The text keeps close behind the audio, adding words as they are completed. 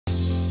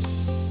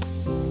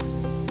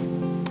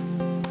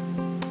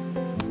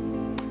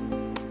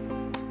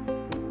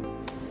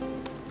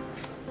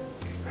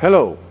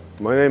Hello,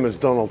 my name is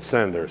Donald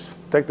Sanders,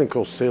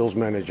 Technical Sales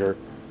Manager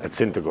at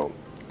Syntegon.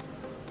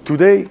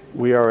 Today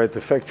we are at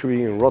the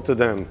factory in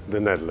Rotterdam, the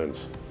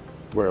Netherlands,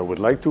 where I would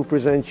like to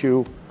present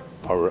you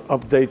our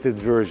updated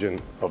version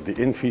of the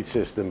in-feed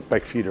system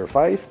PackFeeder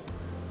 5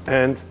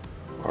 and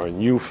our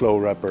new flow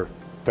wrapper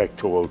Pack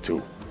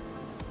 202.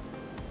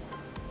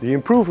 The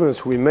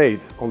improvements we made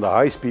on the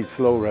high-speed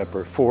flow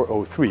wrapper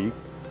 403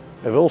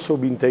 have also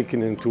been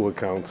taken into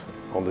account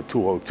on the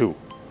 202.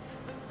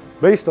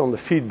 Based on the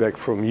feedback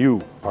from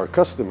you, our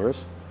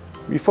customers,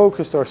 we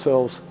focused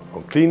ourselves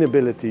on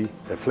cleanability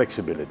and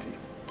flexibility.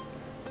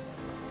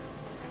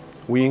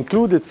 We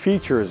included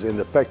features in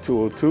the Pack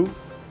 202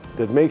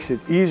 that makes it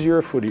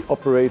easier for the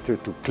operator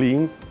to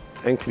clean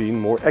and clean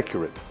more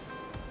accurate.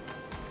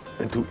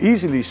 And to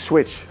easily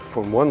switch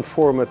from one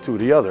format to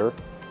the other,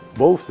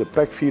 both the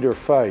PackFeeder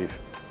 5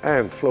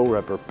 and flow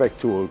wrapper Pack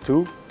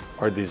 202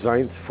 are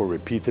designed for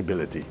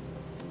repeatability.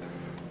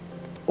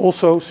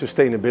 Also,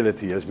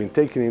 sustainability has been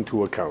taken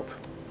into account.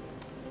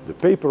 The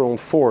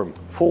paper-on-form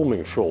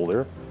foaming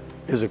shoulder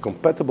is a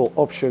compatible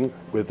option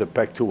with the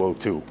Pack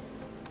 202.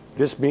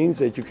 This means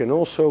that you can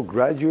also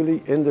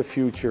gradually in the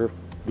future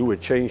do a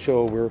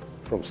changeover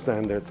from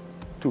standard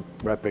to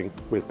wrapping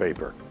with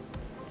paper.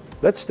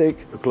 Let's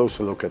take a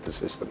closer look at the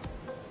system.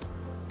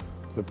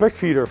 The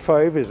PackFeeder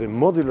 5 is a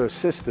modular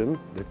system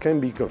that can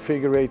be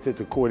configured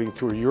according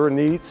to your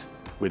needs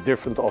with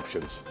different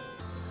options.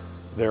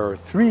 There are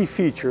three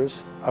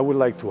features I would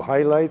like to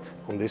highlight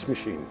on this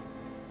machine.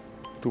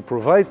 To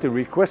provide the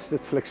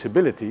requested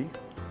flexibility,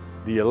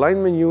 the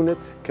alignment unit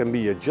can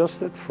be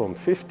adjusted from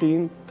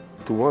 15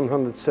 to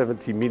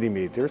 170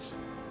 millimeters.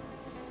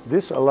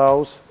 This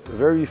allows a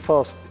very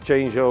fast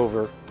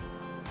changeover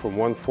from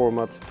one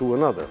format to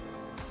another.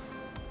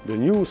 The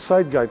new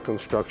side guide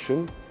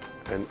construction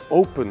and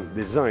open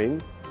design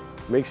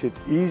makes it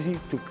easy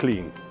to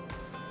clean.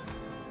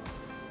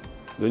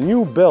 The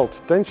new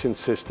belt tension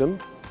system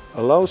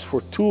allows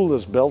for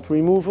toolless belt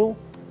removal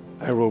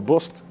and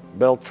robust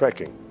belt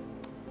tracking.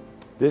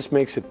 This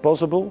makes it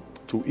possible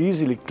to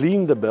easily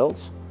clean the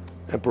belts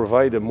and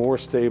provide a more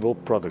stable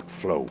product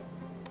flow.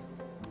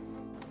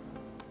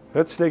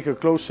 Let's take a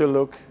closer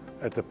look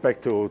at the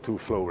Pack 202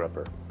 flow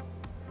wrapper.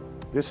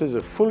 This is a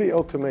fully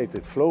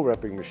automated flow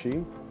wrapping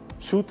machine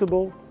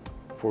suitable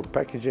for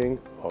packaging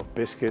of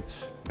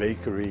biscuits,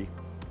 bakery,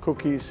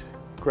 cookies,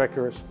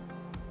 crackers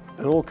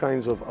and all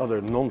kinds of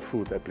other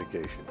non-food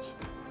applications.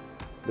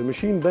 The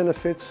machine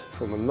benefits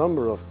from a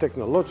number of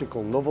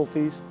technological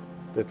novelties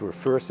that were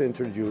first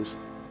introduced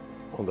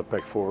on the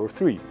Pack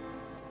 403.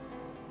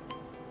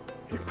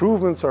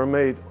 Improvements are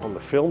made on the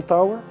film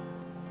tower,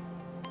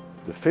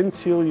 the fin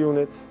seal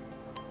unit,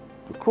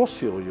 the cross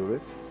seal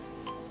unit,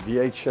 the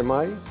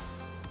HMI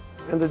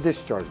and the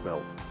discharge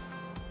belt.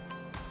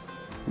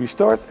 We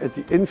start at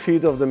the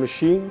in-feed of the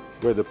machine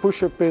where the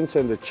pusher pins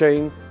and the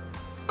chain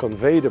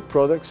convey the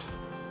products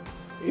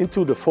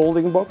into the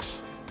folding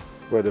box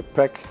where the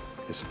pack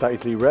is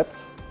tightly wrapped.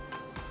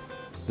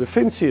 The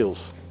fin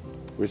seals,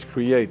 which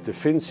create the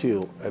fin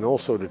seal and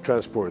also the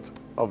transport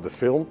of the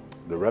film,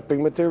 the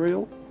wrapping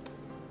material.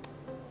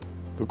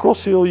 The cross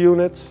seal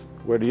unit,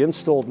 where the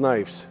installed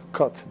knives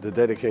cut the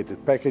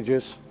dedicated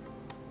packages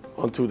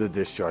onto the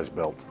discharge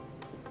belt.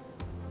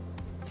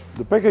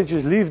 The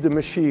packages leave the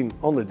machine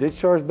on the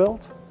discharge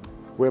belt,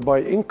 whereby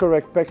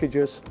incorrect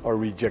packages are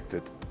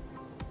rejected.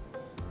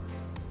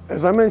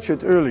 As I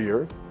mentioned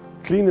earlier,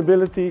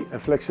 cleanability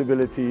and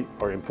flexibility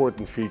are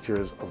important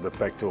features of the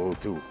Pack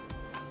 202.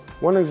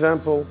 One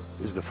example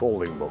is the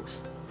folding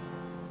box.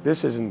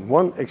 This is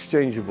one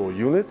exchangeable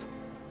unit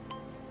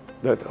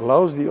that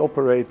allows the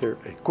operator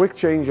a quick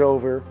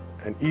changeover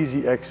and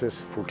easy access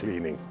for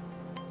cleaning.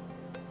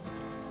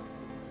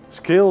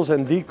 Scales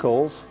and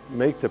decals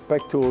make the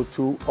Pack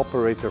 202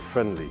 operator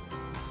friendly.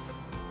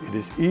 It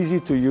is easy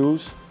to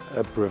use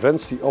and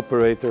prevents the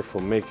operator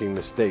from making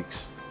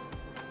mistakes.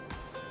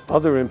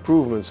 Other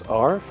improvements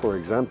are, for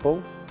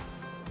example,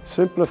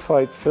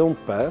 simplified film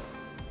path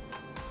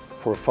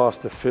for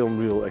faster film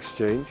reel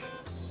exchange,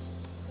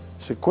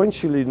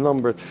 sequentially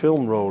numbered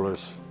film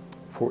rollers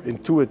for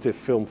intuitive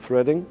film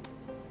threading,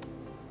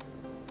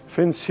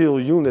 fin seal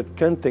unit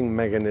canting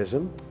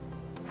mechanism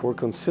for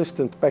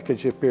consistent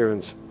package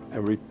appearance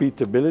and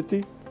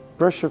repeatability,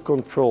 pressure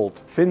controlled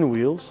fin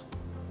wheels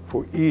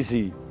for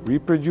easy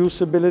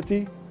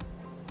reproducibility,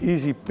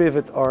 easy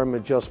pivot arm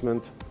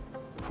adjustment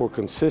for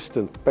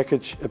consistent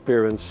package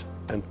appearance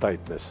and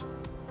tightness.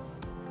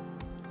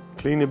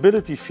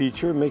 Cleanability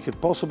feature make it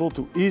possible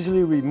to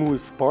easily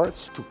remove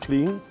parts to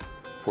clean,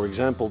 for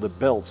example the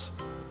belts,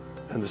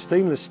 and the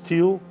stainless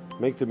steel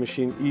make the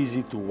machine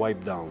easy to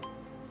wipe down.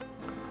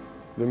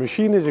 The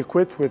machine is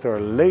equipped with our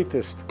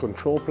latest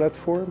control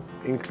platform,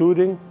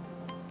 including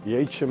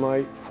the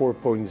HMI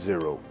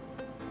 4.0.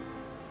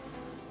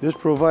 This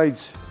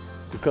provides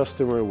the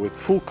customer with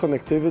full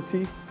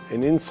connectivity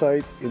and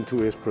insight into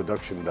his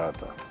production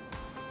data.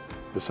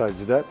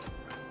 Besides that,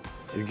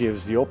 it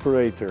gives the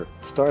operator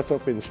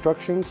startup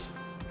instructions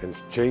and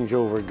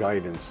changeover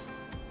guidance.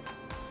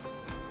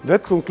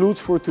 That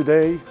concludes for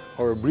today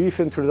or a brief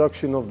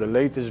introduction of the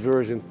latest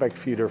version Pack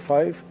Feeder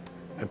 5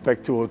 and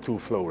Pack 202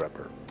 flow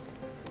wrapper.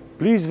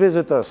 Please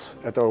visit us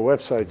at our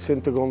website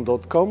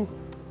syntegon.com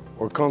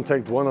or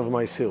contact one of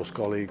my sales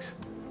colleagues.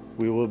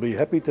 We will be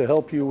happy to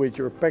help you with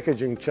your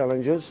packaging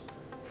challenges,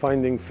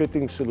 finding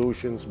fitting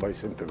solutions by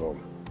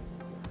Syntegon.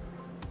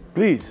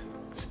 Please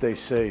stay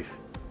safe,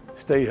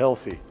 stay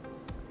healthy.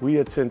 We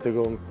at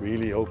Syntegon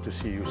really hope to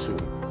see you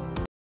soon.